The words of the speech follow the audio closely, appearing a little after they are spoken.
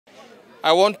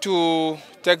I want to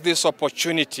take this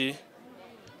opportunity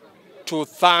to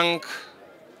thank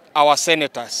our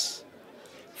senators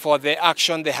for the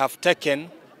action they have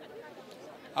taken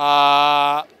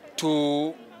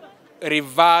to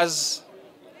reverse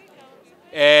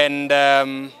and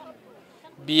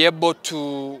be able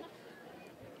to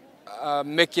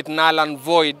make it null and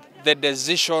void the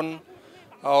decision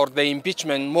or the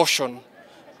impeachment motion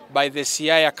by the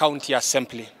Siaya County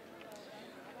Assembly.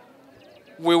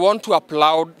 We want to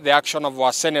applaud the action of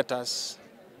our senators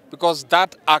because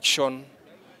that action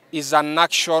is an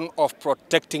action of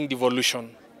protecting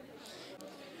devolution.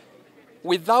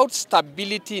 Without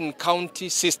stability in county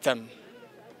system,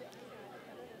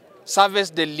 service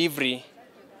delivery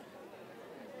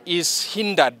is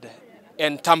hindered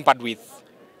and tampered with.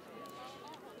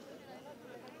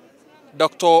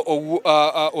 Dr.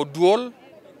 Oduol,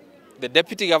 the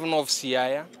Deputy Governor of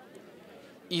Siaya,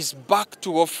 is back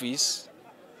to office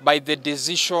by the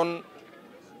decision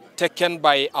taken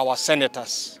by our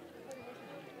senators.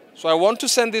 So I want to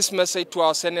send this message to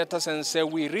our senators and say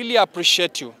we really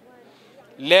appreciate you,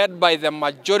 led by the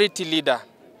majority leader,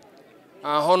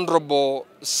 Honorable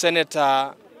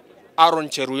Senator Aaron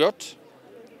Cheruyot,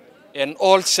 and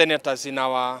all senators in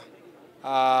our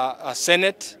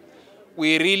Senate.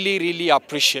 We really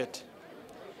appreciate.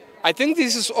 I think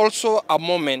this is also a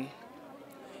moment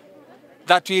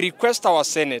that we request our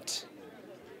Senate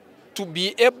to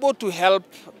be able to help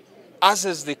us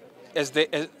as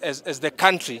the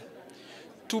country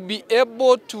to be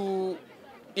able to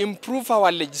improve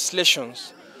our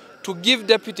legislations, to give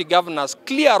deputy governors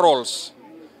clear roles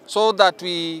so that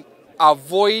we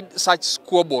avoid such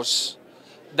squabbles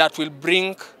that will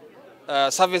bring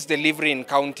service delivery in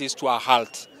counties to a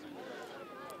halt.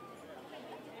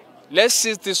 Let's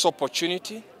seize this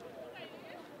opportunity,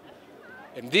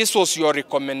 and this was your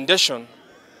recommendation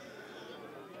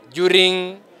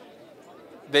during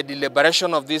the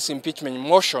deliberation of this impeachment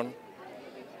motion.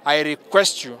 I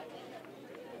request you,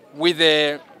 with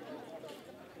the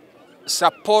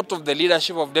support of the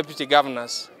leadership of deputy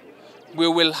governors, we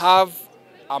will have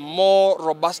a more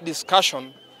robust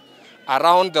discussion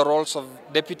around the roles of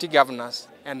deputy governors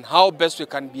and how best we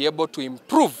can be able to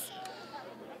improve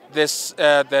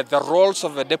the roles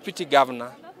of a deputy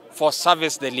governor for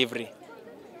service delivery.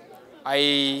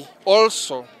 I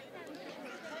also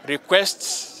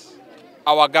request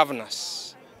our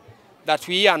governors that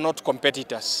we are not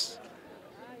competitors.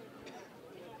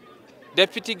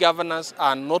 Deputy governors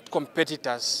are not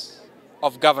competitors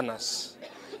of governors.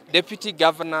 Deputy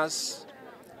governors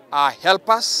are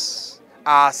helpers,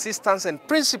 are assistants and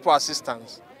principal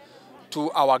assistants to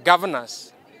our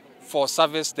governors for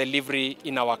service delivery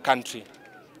in our country.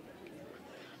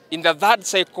 In the third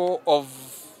cycle of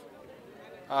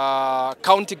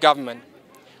county government,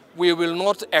 we will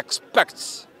not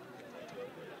expect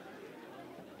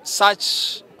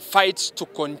such fights to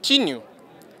continue.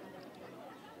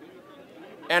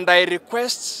 And I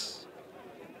request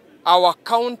our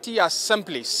county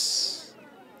assemblies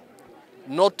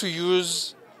not to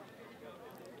use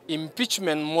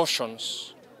impeachment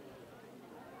motions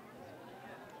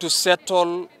to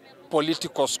settle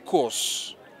political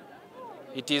scores.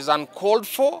 It is uncalled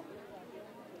for.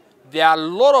 There are a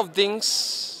lot of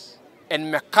things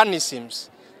and mechanisms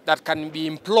that can be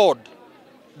employed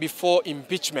before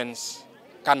impeachments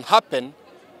can happen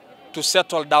to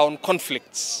settle down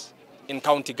conflicts in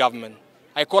county government.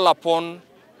 I call upon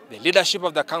the leadership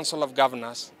of the Council of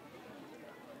Governors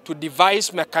to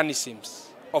devise mechanisms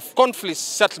of conflict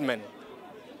settlement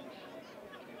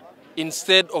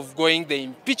instead of going the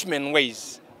impeachment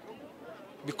ways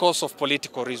because of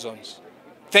political reasons.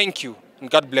 Thank you, and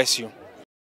God bless you.